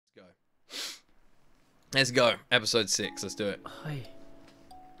Let's go. Episode 6. Let's do it.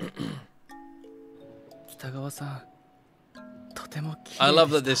 I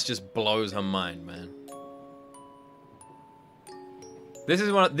love that this just blows her mind, man.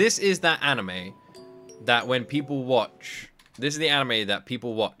 This is that anime that when people watch. This is the anime that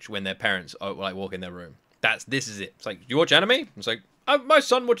people watch when their parents like walk in their room. This is it. It's like, you watch anime? It's like, my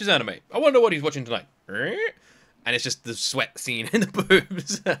son watches anime. I wonder what he's watching tonight. And it's just the sweat scene in the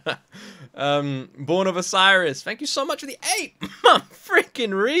boobs. Born of Osiris. Thank you so much for the 8.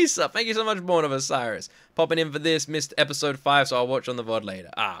 Freaking Risa. Thank you so much, Born of Osiris. Popping in for this. Missed episode 5, so I'll watch on the VOD later.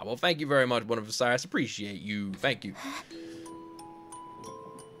 Well, thank you very much, Born of Osiris. Appreciate you. Thank you.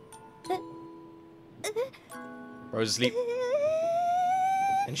 Rose is asleep.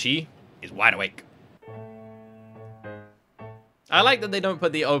 And she is wide awake. I like that they don't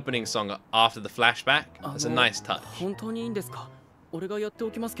put the opening song after the flashback. It's a nice touch. 本当にいいんですか? 俺がやって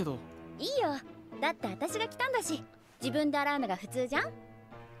おきますけど。いいよ。だって私が来たんだし、自分で洗うのが普通じゃん。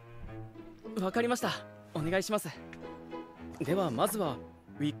わかりました。お願いします。ではまずは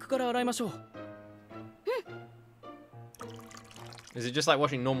ウィッグから洗いましょう。Is it just like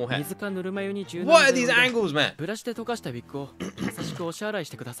washing normal hair? 水かぬるま湯に柔軟 What are these angles, man? ブラシで溶かしたウィッグを優しくお支洗いし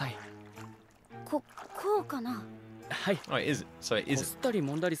てください。こうかな。はい。Oh, is it? So it isn't. こすったり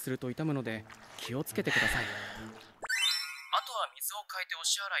揉んだりすると痛むので気をつけてください。あとは水をかいてお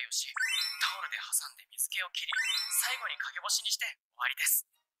支洗いをし、タオルで挟んで水気を切り、最後に陰干しにして終わりです。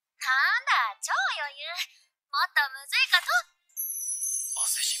なんだ、超余裕。もっとむずいかと。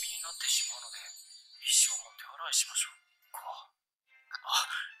汗じみになってしまうので、一生も手洗いしましょう。ウィ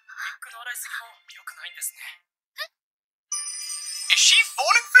ッグの洗いすぎも良くないんですね。Is she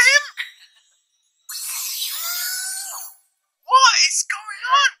falling for him? What is going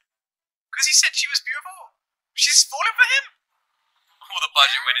on? Because he said she was beautiful. She's falling for him? All the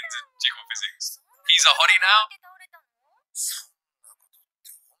budget went into jiggle physics. He's a hottie now?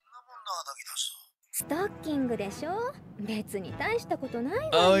 ストッキングでしょ。別に大したことないわよ。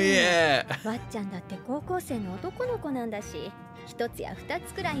Oh yeah. わっちゃんだって高校生の男の子なんだし、一つや二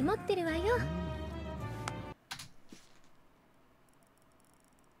つくらい持ってるわよ。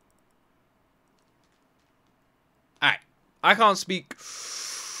Alright, I can't speak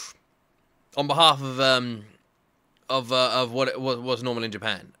on behalf of what it was normal in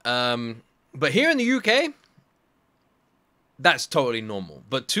Japan. But here in the UK, that's totally normal.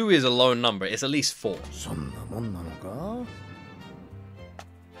 But 2 is a low number. It's at least 4. そんなもんなのか?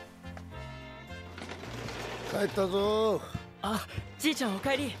 帰ったぞ。あ、じいちゃんお帰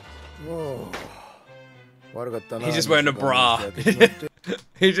り。おう。悪かったな。 He's just wearing a bra.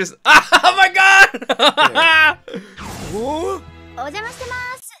 He just. Oh my god! おう。お邪魔してま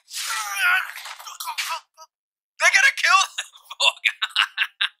す。They're gonna kill them.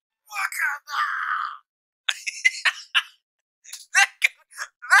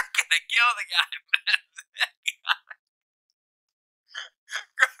 They're gonna kill the guy, man.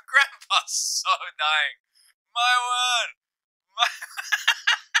 Grandpa's so dying. My word.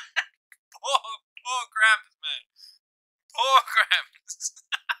 Poor Gramps, man. Poor Gramps.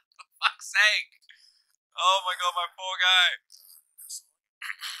 For fuck's sake. Oh my god, my poor guy.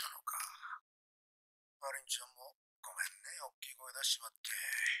 マリンちゃんもごめんね、大きい声出しちまって。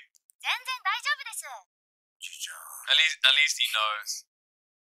全然大丈夫です。じいちゃん。At least he knows.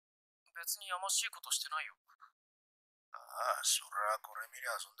 別にやましいことしてないよ。ああ、そらこれ見り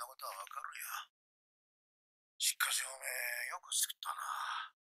ゃそんなことはわかるよ。しかしおめえ、よく作った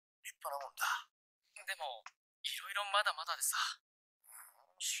な。立派なもんだ。でも、いろいろまだまだでさ。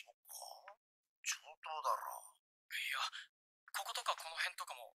そっか。上等だろう。いや、こことかこの辺と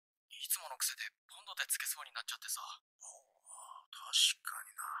かも、いつもの癖でポンドでつけそうになっちゃってさ。おう、確かに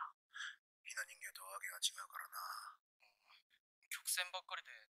な。ひな人形とわけが違うからな。曲線ばっかり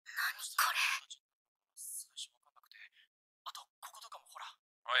で。何これ。最初わかんなくて。あと、こことかもほら。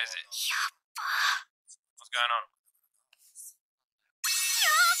What is it? やっば。What's going on?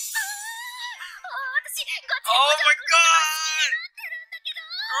 私、Oh my god!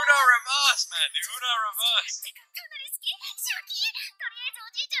 Uno reverse, man. The Uno reverse. かなり好き。正気。とりあえず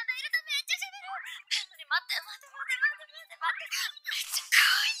おじいちゃんがいるとめっちゃ喋る。待って。めっちゃ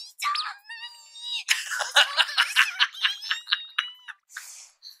可愛いじゃん。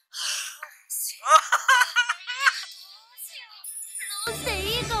どうして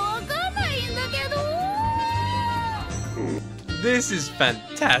いいかわかんないんだけど。 This is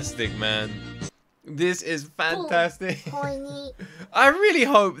fantastic, man. This is fantastic. I really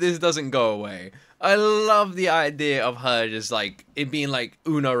hope this doesn't go away. I love the idea of her just like it being like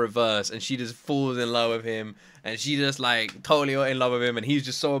Uno reverse and she just falls in love with him and she just like totally in love with him and he's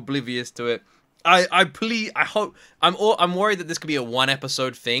just so oblivious to it. I hope I'm worried that this could be a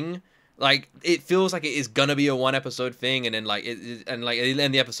 1-episode thing. Like, it feels like it is gonna be a 1-episode thing, and then like it'll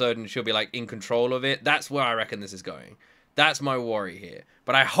end the episode and she'll be like in control of it. That's where I reckon this is going. That's my worry here.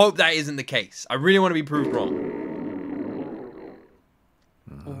 But I hope that isn't the case. I really want to be proved wrong.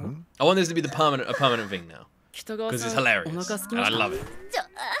 I want this to be a permanent thing now. Because it's hilarious. And I love it.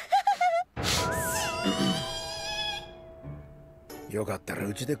 よかったら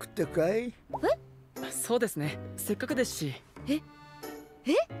うちで食ってくかい？そうですね。せっかくですし。い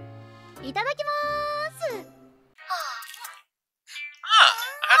ただきまーす。I had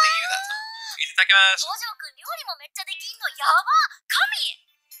to use that time. いただきます。五条くん料理もめっちゃできんのやば。神。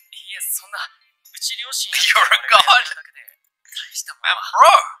いえ、そんなうち両親 You're a god. だけで大したもん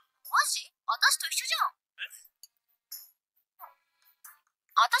Bro. マジ？私と一緒じゃん。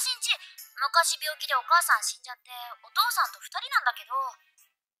私んち昔病気でお母さん死んじゃってお父さんと2人なんだけど、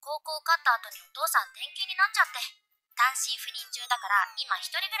高校受かった後にお父さん転勤になっちゃって単身赴任中だから今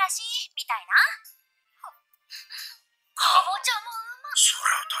一人暮らしみたいな。かぼちゃもうまい。そり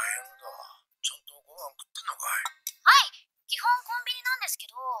ゃ大変だ。ちゃんとご飯食ってんのかい？はい、基本コンビニなんですけ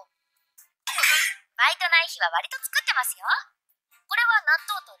どバイトない日は割と作ってますよ。これは納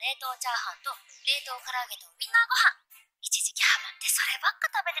豆と冷凍チャーハンと冷凍唐揚げとウインナーご飯。一時期ハマってそればっか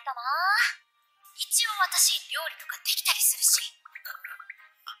食べてたな。一応私料理とかできたりするし。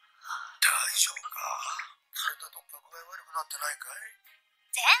大丈夫か？体と具合悪くなってないかい？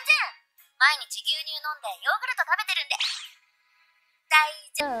全然。毎日牛乳飲んでヨーグルト食べてるんで大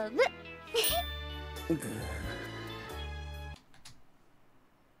丈夫。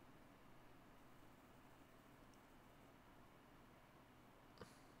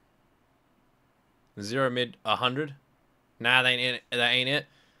Zero mid 100. Nah, that ain't it. That ain't it.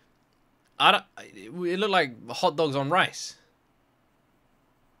 I don't. It looked like hot dogs on rice.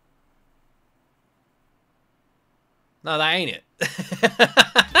 No, that ain't it.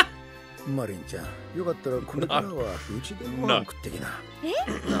 マリンちゃん、よかったらこれからはうちでご飯食ってきな。な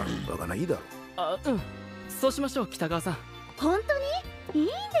あ、バカないいだろ。あ、うん。そうしましょう、北川さん。本当にいいん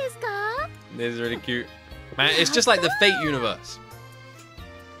ですか？ This is really cute. Man, it's just like the Fate universe.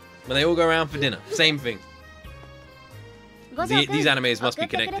 When they all go around for dinner. Same thing. These animes must be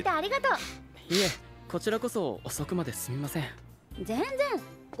connected. いえ、こちらこそ遅くまですみません。全然。ご飯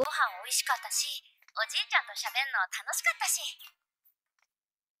美味しかったし、おじいちゃんと喋るの楽しかったし。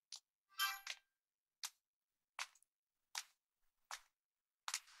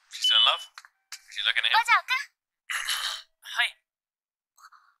She's still in love? She's looking at 五 him. 条くん。はい。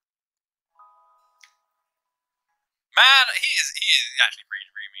Man, he is actually pretty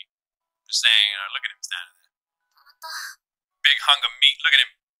dreamy. Just saying, look at him standing there. また Big hunk of meat. Look at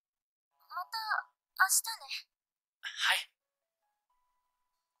him. また明日ね。はい。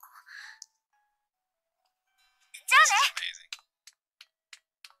じゃあね。 Amazing.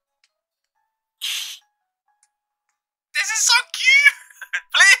 This is so cute.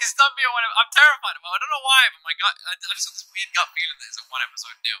 Please don't be a one. I'm terrified of it. I don't know why, but my gut. I just got this weird gut feeling that it's a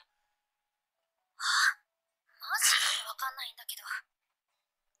 1-episode deal. マジでわかんないんだけど。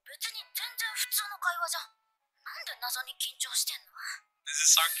別に全然普通の会話じゃん。なんで謎に緊張してんの？ This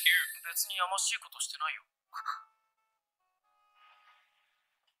is so cute. 別にやましいことしてないよ。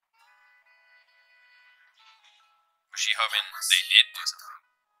Was she hoping they did do something?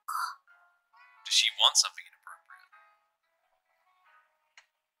 Does she want something inappropriate?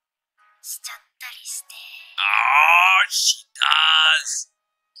 しちゃったりして。 Oh, she does.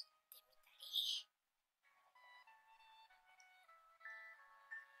 言ってみたり。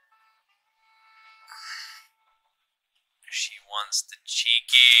She wants the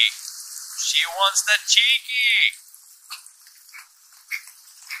cheeky. She wants the cheeky.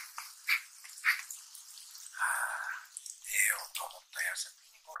 ようと思った矢先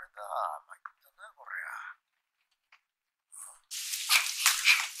にこれだ。参ったな、こりゃ。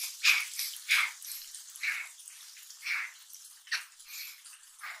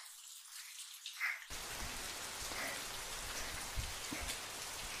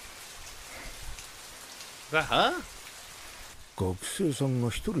Is that her? 学生さんが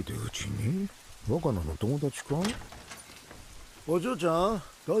一人でうちに？若菜の友達か？お嬢ちゃん、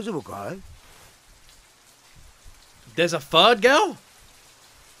大丈夫かい？ There's a third girl?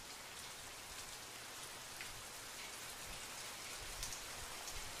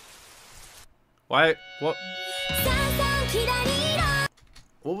 Why? What?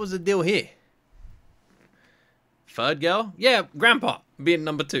 What was the deal here? Third girl? Yeah, Grandpa being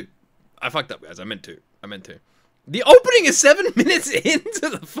number 2. I fucked up, guys. I meant to. The opening is 7 minutes into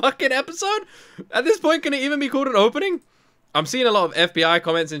the fucking episode? At this point, can it even be called an opening? I'm seeing a lot of FBI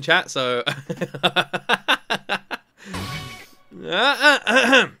comments in chat, so.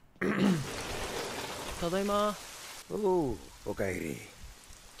 ただいま。おう、おかえり。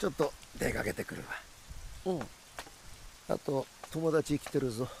ちょっと出かけてくるわ。うん。あと友達来て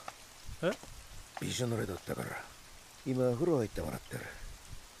るぞ。え？びしょ濡れだったから今風呂入ってもらってる。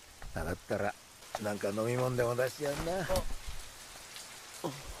上がったらなんか飲み物でも出してやんな。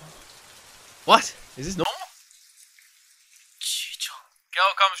What? Is this normal? じいちゃん。 Girl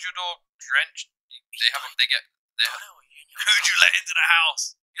comes to your door drenched. They get. 誰を家に Who'd you let into the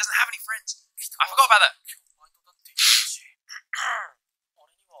house? He doesn't have any friends. I forgot about that. 今日バイトだって言ってたし。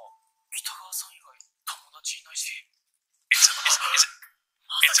俺には北川さん以外友達いないし。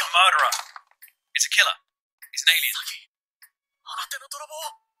It's a murderer. It's a killer. It's an alien. 新手の泥棒。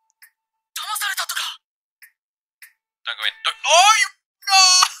騙されたとか。 Don't go in. Don't. Oh, you. No!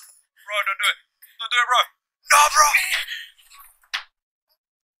 Bro, don't do it. Don't do it, bro. No, bro!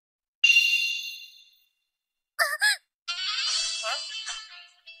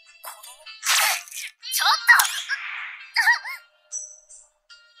 ちょっ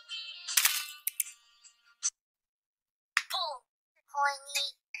とほい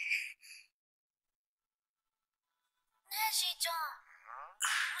に。ねえじいちゃん、ど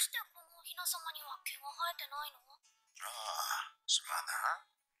うしてこのおひなさまには毛が生えてないの？ああ、そらな。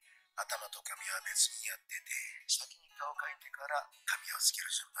頭と髪は別にやってて、先に顔描いてから髪をつける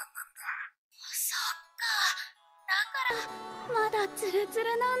順番なんだ。そっか、だからまだツルツル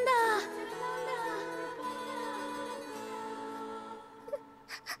なんだ。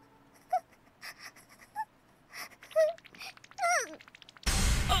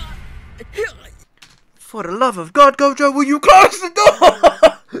For the love of God, Gojo, will you close the door?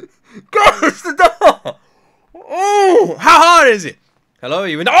 Close the door! Oh, how hard is it? Hello,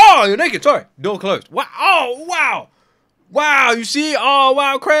 you in? Oh, you're naked. Sorry, door closed. Wow! Oh, wow! Wow! You see? Oh,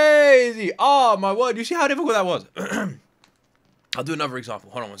 wow! Crazy! Oh my word! You see how difficult that was? I'll do another example.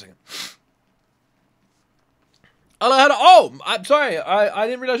 Hold on one second. Hello, hello. Oh, I'm sorry. I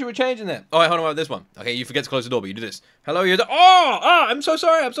didn't realize you were changing that. Oh, wait, hold on about this one. Okay, you forget to close the door, but you do this. Hello, you're. Oh, I'm so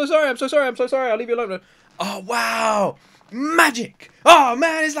sorry. I'm so sorry. I'm so sorry. I'm so sorry. I'll leave you alone. Oh, wow. Magic. Oh,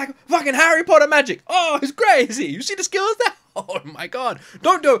 man, it's like fucking Harry Potter magic. Oh, it's crazy. You see the skills there? Oh, my God.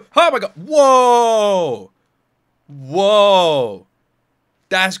 Don't do. Oh, my God. Whoa. Whoa.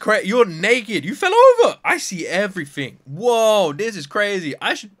 That's crazy. You're naked. You fell over. I see everything. Whoa, this is crazy.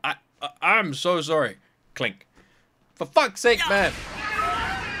 I'm so sorry. Clink. For fuck's sake, man.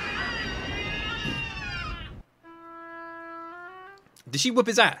 Did she whip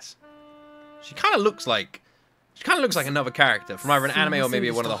his ass? She kind of looks like another character from either an anime or maybe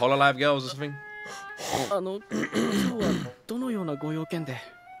one of the Hololive girls or something. 今日はどのようなご用件で？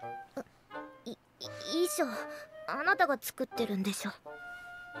衣装、あなたが作ってるんでしょ。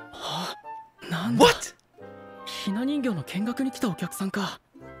は？なんだ？ What? ひな人形の見学に来たお客さんか。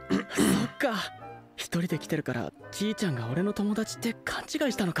そっか。一人で来てるからじいちゃんが俺の友達って勘違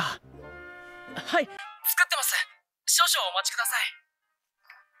いしたのか。はい、作ってます。少々お待ちください。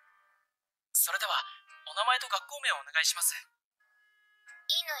それではお名前と学校名をお願いします。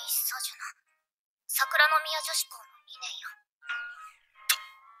乾さじゅな、桜の宮女子校の2年よ。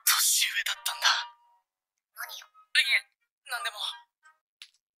年上だったんだ。何よ。いえ、なんでも。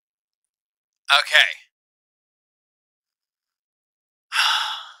Okay.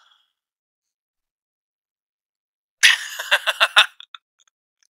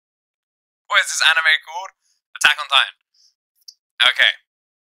 What is this anime called? Attack on Titan. Okay.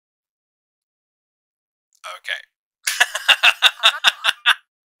 Okay.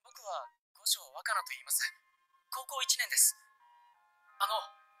 僕は五条若菜と言います。高校1年です。衣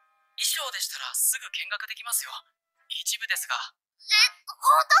装でしたらすぐ見学できますよ。一部ですが。ほ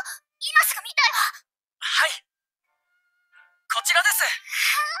んと？今すぐ見たいわ。はい。こちらです。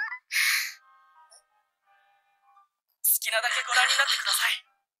好きなだけご覧になってください。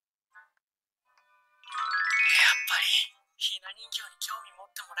やっぱりひな人形に興味持っ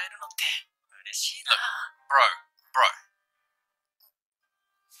てもらえるのって嬉しいな。Bro.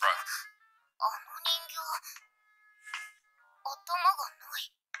 あの人形、頭がな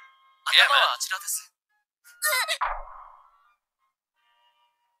い。頭はあちらです。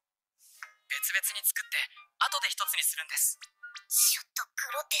別々に作って後で一つにするんです。ちょっと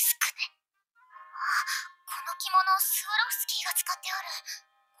グロテスクね。この着物スワロフスキーが使ってある。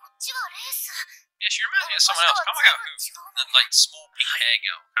こっちはレース。 Yeah, she reminds me of someone else. Come on, who? The like small pink hair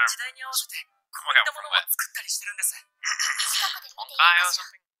girl. 時代に合わせてこういったものを作ったりしてるんです。近くで見ていい Honkai か or しら。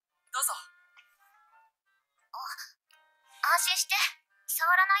 something? どうぞ。安心して、触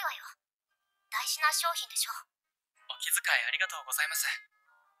らないわよ。大事な商品でしょ。気遣いありがとうございます。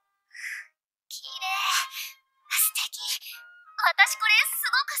綺麗。素敵。私これす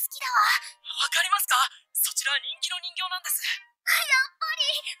ごく好きだわ。わかりますか？そちら人気の人形なんです。やっぱり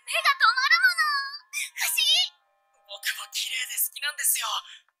目が止まるもの。不思議。僕も綺麗で好きなんですよ。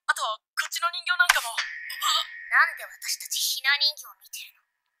あと、こっちの人形なんかも。なんで私たちひな人形を見てるの？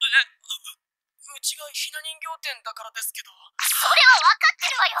うちがひな人形店だからですけど。それは分かって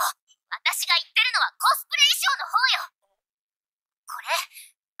るわよ。私が言ってるのはコスプレ衣装の方よ。これ、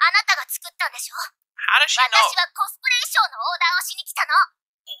あなたが作ったんでしょ？ How does she 私 know? はコスプレ衣装のオーダーをしに来たの。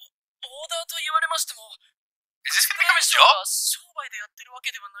オーダーと言われましても、 Is this コス gonna プレ become his 衣装 job? は商売でやってるわ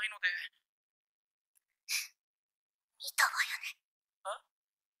けではないので。見たわよね。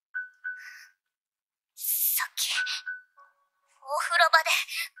さっき、お風呂場で、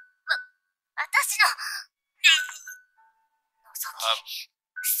私の、覗き、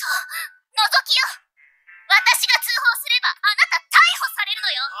そう、覗きよ。私が通報すればあなた逮捕されるの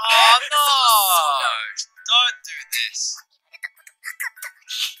よ。Oh no! Don't do this. 見られたことなかったの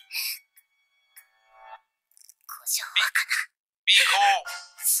に。故障はかな。 Be cool.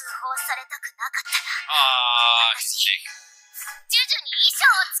 通報されたくなかったら、 Ah, 私、 chick. ジュジュに衣装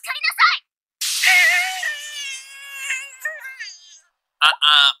を作りなさい。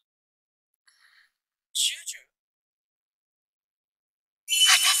ジュジュ？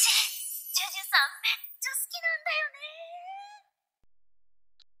私、ジュジュさんめっちゃ好きなんだよね。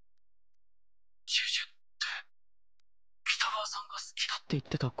ジュジュって北川さんが好きだって言っ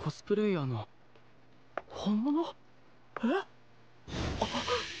てたコスプレイヤーの本物？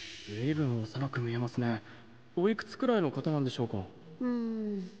随分幼く見えますね。おいくつくらいの方なんでしょうか？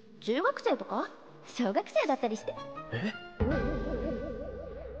中学生とか小学生だったりして。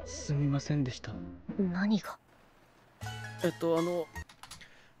すみませんでした。何が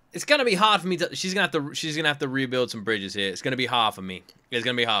？It's gonna be hard for me to. She's gonna have to rebuild some bridges here. It's gonna be hard for me. It's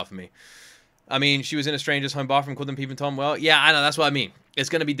gonna be hard for me. I mean, she was in a stranger's home bathroom, called them Peep and Tom. Well, yeah, I know. That's what I mean. It's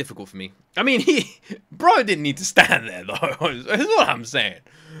gonna be difficult for me. I mean, bro didn't need to stand there though. Is what I'm saying.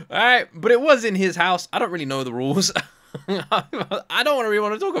 All right, but it was in his house. I don't really know the rules. I don't really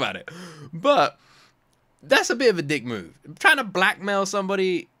want to talk about it. But that's a bit of a dick move. Trying to blackmail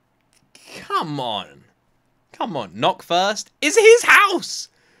somebody. Come on. Come on. Knock first. It's his house.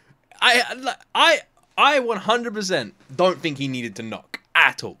 I 100% don't think he needed to knock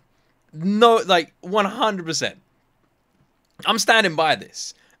at all. No, like 100%. I'm standing by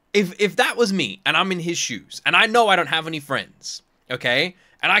this. If that was me and I'm in his shoes and I know I don't have any friends, okay,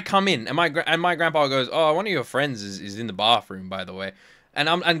 and I come in and my grandpa goes, "Oh, one of your friends is in the bathroom, by the way,"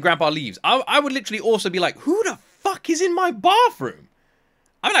 and grandpa leaves, I would literally also be like, "Who the fuck is in my bathroom?"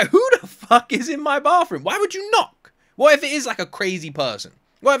 I'm like, "Who the fuck is in my bathroom? Why would you knock? What if it is like a crazy person?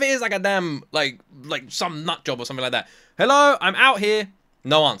 What if it is like a damn like some nut job or something like that? Hello, I'm out here."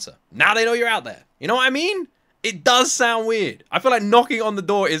 No answer. Now they know you're out there. You know what I mean? It does sound weird. I feel like knocking on the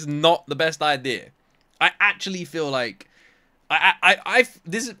door is not the best idea. I actually feel like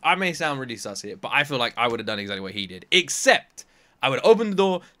I may sound really sus here, but I feel like I would have done exactly what he did. Except I would have opened the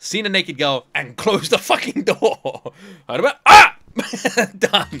door, seen a naked girl, and closed the fucking door. I'd have been, ah!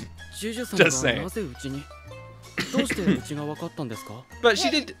 Done. Just saying. But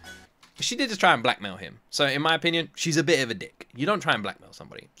she did just try and blackmail him. So in my opinion, she's a bit of a dick. You don't try and blackmail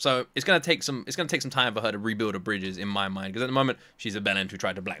somebody. So it's gonna take some time for her to rebuild her bridges in my mind. Because at the moment, she's a bellend who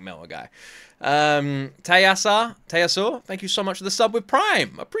tried to blackmail a guy. Tayasur, thank you so much for the sub with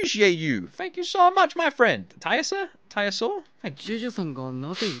Prime. Appreciate you. Thank you so much, my friend. Tayasur? Thank you.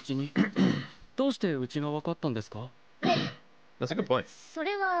 That's a good point. そ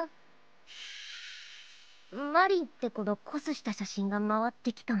れはマリンって子のコスした写真が回っ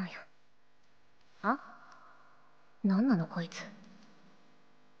てきたのよ。あ？何なのこいつ。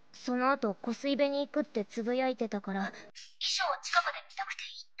その後コスイベに行くってつぶやいてたから衣装を近くで見たくて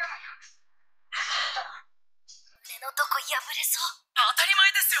行ったのよ。胸のとこ破れそう。当たり前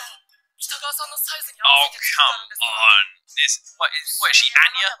ですよ。北川さんのサイズに合 Oh, わせて作ったんですから。 come on. What is she,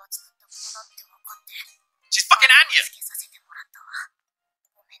 Anya? あなたが作ったものだって分かって She's fucking Anya. つけさせてもらったわ。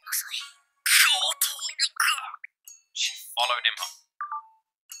ごめんなさい。 She followed him home.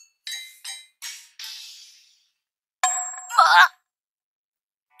 まあ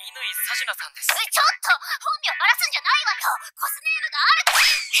乾さじなさんです。ちょっと本名バラすんじゃないわよ。コスネームがあるって。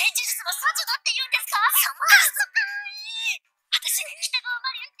事実もサジュだって言うんですか？その私北川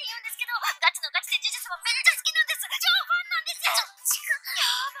マリンって言うんですけど、ガチのガチで事実もめっちゃ好きなんです。超ファンなんですよ。や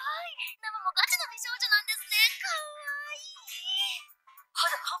ばい。生もガチの美少女なんですね。かわいい。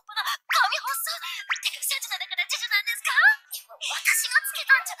肌半端な髪細ってかサジュだからジュジュなんですか？私がつけ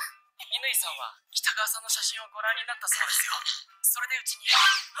たんじゃ。乾さんは北北川さんの写真をご覧になったそうですよ。それでうちに。私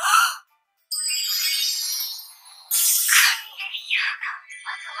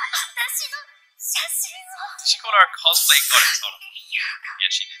の写真を。 She called her a cosplay goddess. Hold on.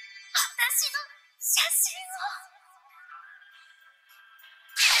 Yeah, she did. 私の写真を。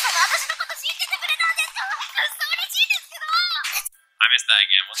私のこと信じてくれたんですか？嘘嬉しいですけど。 I missed that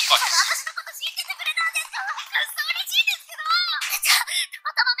again. What the fuck is 私のこと信じてくれたんですか？嘘嬉しいですけど。た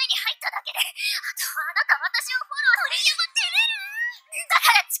またま目に入っただけで。あとはあなた私をフォローする。照れる。だ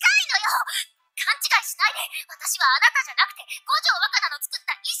から近いのよ。勘違いしないで。私はあなたじゃなくて五条若菜の作っ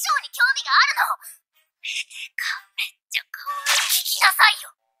た衣装に興味があるの。めっちゃ可愛い。聞きなさいよ。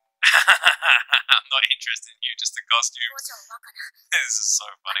I'm not interested in you, just the 五 costumes. 条若菜。 This is so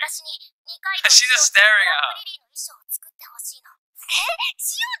funny. 私に二階堂 She's just staring at her. リリーの衣装を作ってほしいの。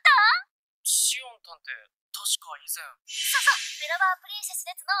シオンタン？シオンタンって確か以前。そうそう、フラワープリンセス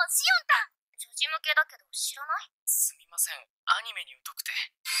列のシオンタン。女児向けだけど知らない？すみません、アニメに疎くて。プ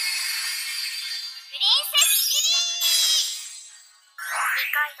リンセスリリー。二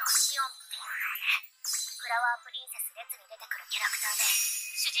階堂シオンっていうのね。フラワープリンセス列に出てくるキャラクターで、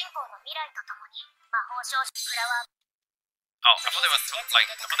主人公の未来とともに魔法少女フラワー Oh, I thought they were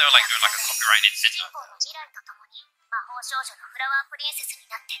like, I thought they were like doing like a copyright 主人 Nintendo. 公の未来とともに魔法少女のフラワープリンセスに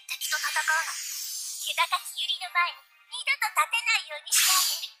なって敵と戦うの。気高きユリの前に二度と立てないようにしてあ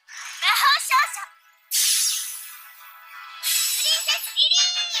げる魔法少女プリンセスリリー。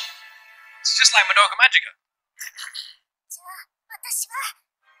 It's just like Madoka Magica. じゃあ私は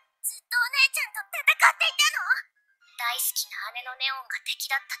ずっとお姉ちゃんと戦っていたの？大好きな姉のネオンが敵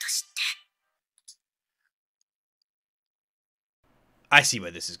だったと知って。 I see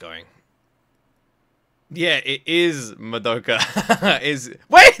where this is going. Yeah, it is Madoka.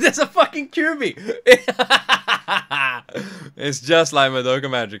 Wait, there's a fucking Kyuubi. It's just like Madoka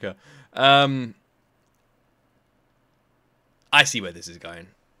Magica. I see where this is going.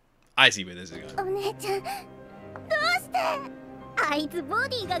 I see where this is going. お姉ちゃん、どうして？あいつボデ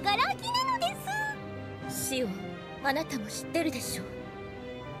ィがガラ空きなのです。シオン、あなたも知ってるでしょう。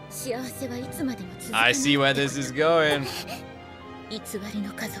幸せはいつまでも続かない。 I see where this is going. 偽り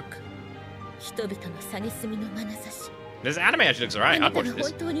の家族、人々の蔑みの眼差し。 This anime actually looks alright. あ I'd なた watch が this.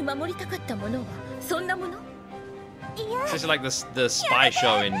 本当に守りたかったものはそんなもの？いや、 It's just like the spy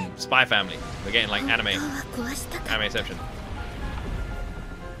show in Spy Family. We're getting like anime 本当は壊したかった。 exception.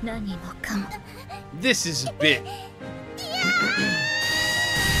 何もかも。 This is a bit. こ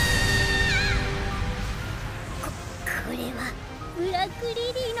れはブラックリリ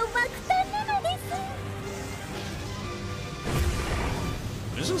ーの爆誕なのです。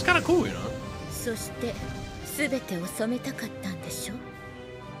 This looks kind of cool, you know. そして全てを染めたかったんでしょ。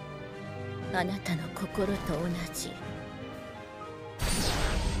あなたの心と同じ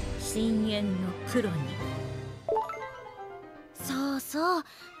深淵の黒に。そうそう、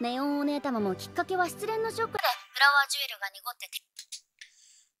ネオンお姉様もきっかけは失恋のショックでフラワージュエルが濁ってて。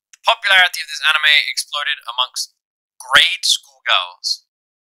 The popularity of this anime exploded amongst grade school girls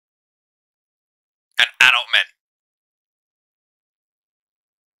and adult men.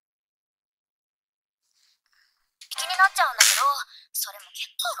 気になっちゃうんだけど、それも結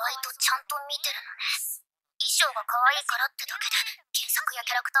構意外とちゃんと見てるのね。衣装が可愛いからってだけで原作や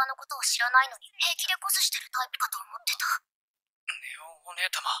キャラクターのことを知らないのに平気でコスしてるタイプかと思ってた。ネオンお姉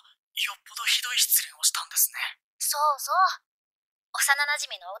様、よっぽどひどい失恋をしたんですね。そうそう。幼馴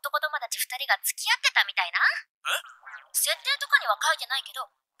染の男友達2人が付き合ってたみたいな。設定とかには書いてないけ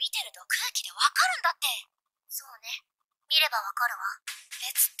ど、見てると空気でわかるんだって。そうね。見ればわかるわ。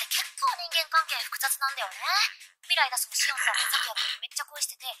別って結構人間関係複雑なんだよね。未来出すのシオンさんが咲夜君にめっちゃ恋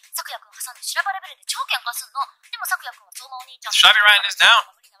してて、咲夜君挟んで修羅場レベルで超喧嘩すんの。でも咲夜君は相馬お兄ちゃん Should I be writing this down?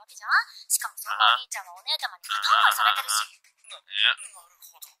 無理なわけじゃん。しかも相馬お兄ちゃんはお姉ちゃまに片思いされてるし。なるほ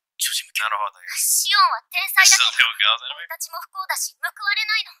ど。女児向け。なるほど。シオンは天才 This だ is a けど little girls 俺 anime. たちも不幸だし報われ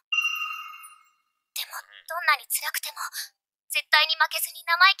ないの。でもどんなに辛くても絶対に負けずに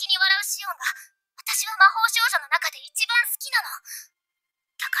生意気に笑うシオンが私は魔法少女の中で一番好きなの。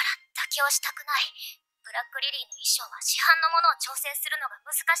だから妥協したくない。ブラックリリーの衣装は市販のものを調整するのが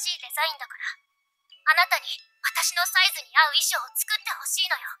難しいデザインだから、あなたに私のサイズに合う衣装を作ってほしい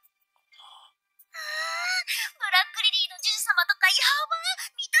のよ。ブラックリリーのジュジュ様とかやば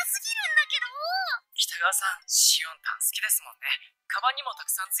見たすぎるんだけど。北川さん、シオンタン好きですもんね。カバンにもた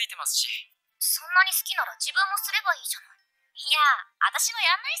くさんついてますし。そんなに好きなら自分もすればいいじゃない。いや、私は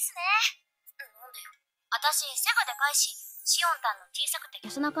やんないっすね。なんでよ。私背がでかいし、シオンタンの小さくて華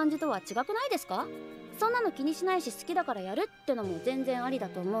奢な感じとは違くないですか？そんなの気にしないし好きだからやるってのも全然ありだ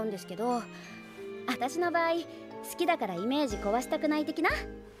と思うんですけど、私の場合好きだからイメージ壊したくない的な。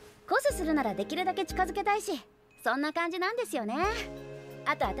コスするならできるだけ近づけたいし、そんな感じなんですよね。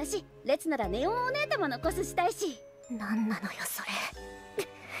あと私、列ならネオンお姉様のコスしたいし。なんなのよそれ。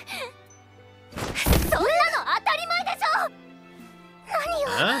そんなの当たり前でしょ。何よ、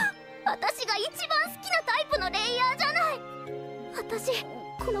私が一番好きなタイプのレイヤーじゃない。私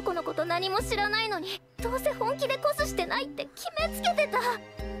この子のこと何も知らないのに、どうせ本気でコスしてないって決めつけてた。全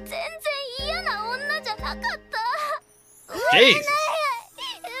然嫌な女じゃなかった。うるいね、うる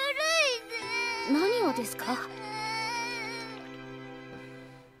いね。何をですか？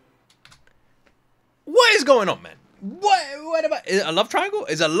 What is going on, man? What about is it a love triangle?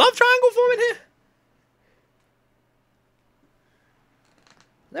 Is a love triangle forming here?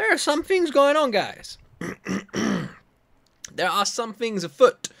 There are some things going on, guys. There are some things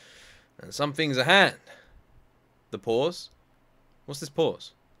afoot and some things at hand. The pause. What's this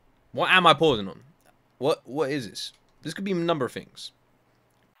pause? What am I pausing on? What is this? This could be a number of things.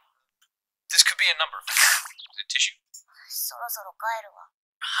 This could be a number of things. Is it tissue? そろそろ帰るわ。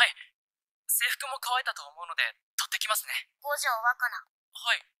はい。制服も乾いたと思うので取ってきますね。五条若菜。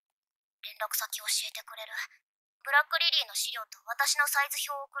はい。連絡先教えてくれる？ブラックリリーの資料と私のサイズ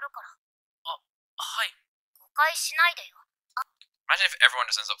表を送るから。あ、はい。誤解しないでよ。Imagine if everyone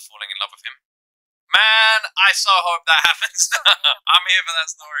just ends up falling in love with him. Man, I so hope that happens. I'm here for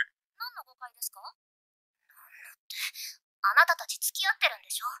that story. 何の誤解ですか？あなたたち付き合ってるんで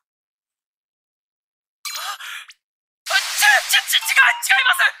しょ？違い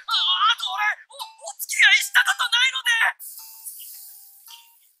ます。あと俺お付き合いしたことないので。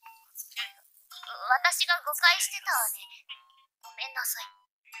私が誤解してたわね。ごめんなさい。お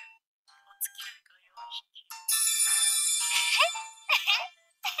付き合いかよ。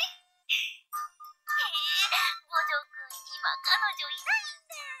五条くん、今彼女いないん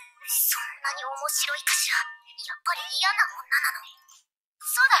だ。そんなに面白いかしら。やっぱり嫌な女なの。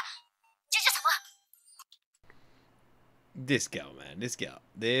そうだ、ジュジュ様。This gal, man. This gal.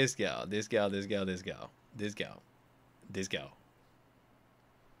 This gal. This gal. This gal. This gal. This gal. This gal.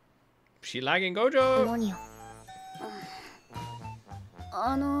 She lagging Gojo. 何よ。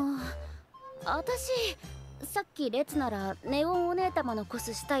私さっき列ならネオンお姉様のコ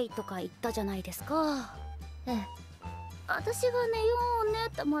スしたいとか言ったじゃないですか。ええ。私がネオンお姉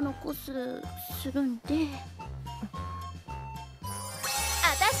様のコスするんで。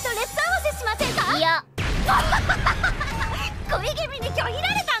私と列合わせしませんか？いや。恋気味に拒否られ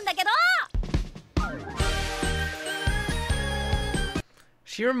たんだけど。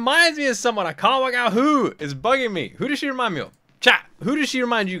She reminds me of someone. I can't work out who. It's bugging me. Who does she remind me of? Chat. Who does she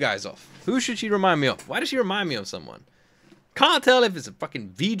remind you guys of? Who should she remind me of? Why does she remind me of someone? Can't tell if it's a fucking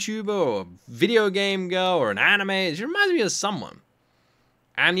VTuber or a video game girl or an anime. She reminds me of someone.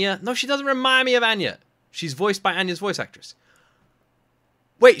 Anya? No, she doesn't remind me of Anya. She's voiced by Anya's voice actress.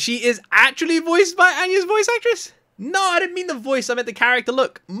 Wait, she is actually voiced by Anya's voice actress? No, I didn't mean the voice. I meant the character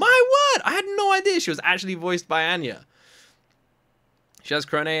look. My word. I had no idea she was actually voiced by Anya. She has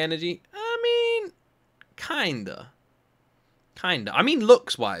Krone energy. I mean, kinda. Kinda. I mean,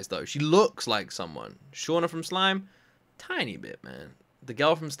 looks-wise, though. She looks like someone. Shauna from Slime? Tiny bit, man. The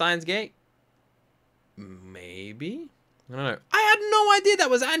girl from Steins Gate? Maybe? I don't know. I had no idea that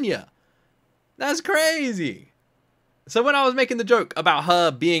was Anya. That's crazy. So when I was making the joke about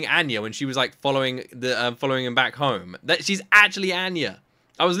her being Anya when she was like following him back home, that she's actually Anya.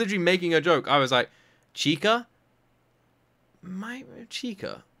 I was literally making a joke. I was like, Chica?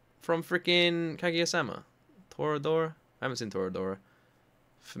 Chica from freaking Kaguya-sama. Toradora? I haven't seen Toradora.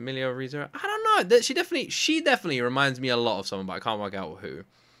 Familiar Rizura? I don't know. She definitely reminds me a lot of someone, but I can't work out who.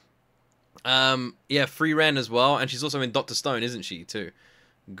 Yeah, Free Ren as well, and she's also in Dr. Stone, isn't she, too?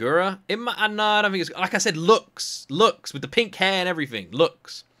 Gura? No, I don't think it's... Like I said, looks, with the pink hair and everything.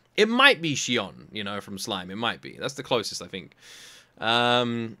 Looks. It might be Shion, you know, from Slime. It might be. That's the closest, I think. I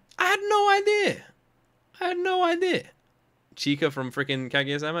had no idea. Chica from freaking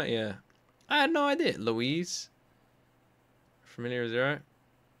Kaguya-sama? Yeah. I had no idea. Louise? Familiar Zero?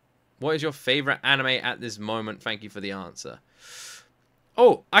 What is your favorite anime at this moment? Thank you for the answer.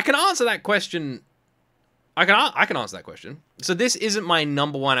 Oh, I can answer that question. I can answer that question. So this isn't my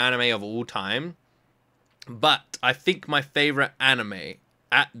 #1 anime of all time, but I think my favorite anime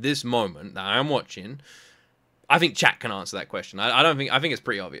at this moment that I'm watching, I think chat can answer that question. I think it's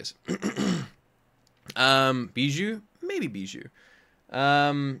pretty obvious. Bijou? Maybe Bijou.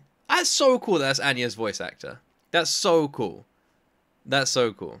 That's so cool that that's Anya's voice actor. That's so cool. That's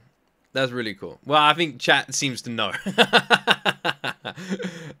so cool. That's really cool. Well, I think chat seems to know.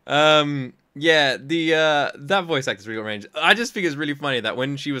 Yeah, that voice actor's really got range. I just think it's really funny that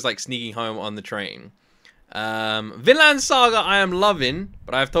when she was like sneaking home on the train, Vinland Saga I am loving,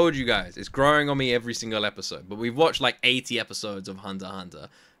 but I've told you guys, it's growing on me every single episode. But we've watched like 80 episodes of Hunter x Hunter,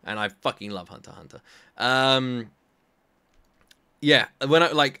 and I fucking love Hunter x Hunter. Yeah, when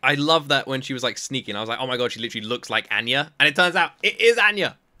I love that when she was like sneaking, I was like, oh my god, she literally looks like Anya, and it turns out it is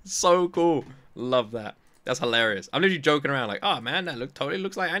Anya. So cool. Love that. That's hilarious. I'm literally joking around like, oh man, that totally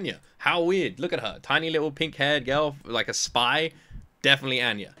looks like Anya. How weird. Look at her. Tiny little pink haired girl, like a spy. Definitely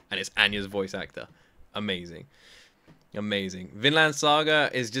Anya. And it's Anya's voice actor. Amazing. Amazing. Vinland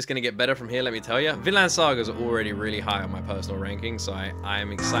Saga is just going to get better from here, let me tell you. Vinland Saga is already really high on my personal ranking, so I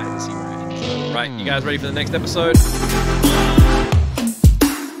am excited to see where it ends. Right, you guys ready for the next episode?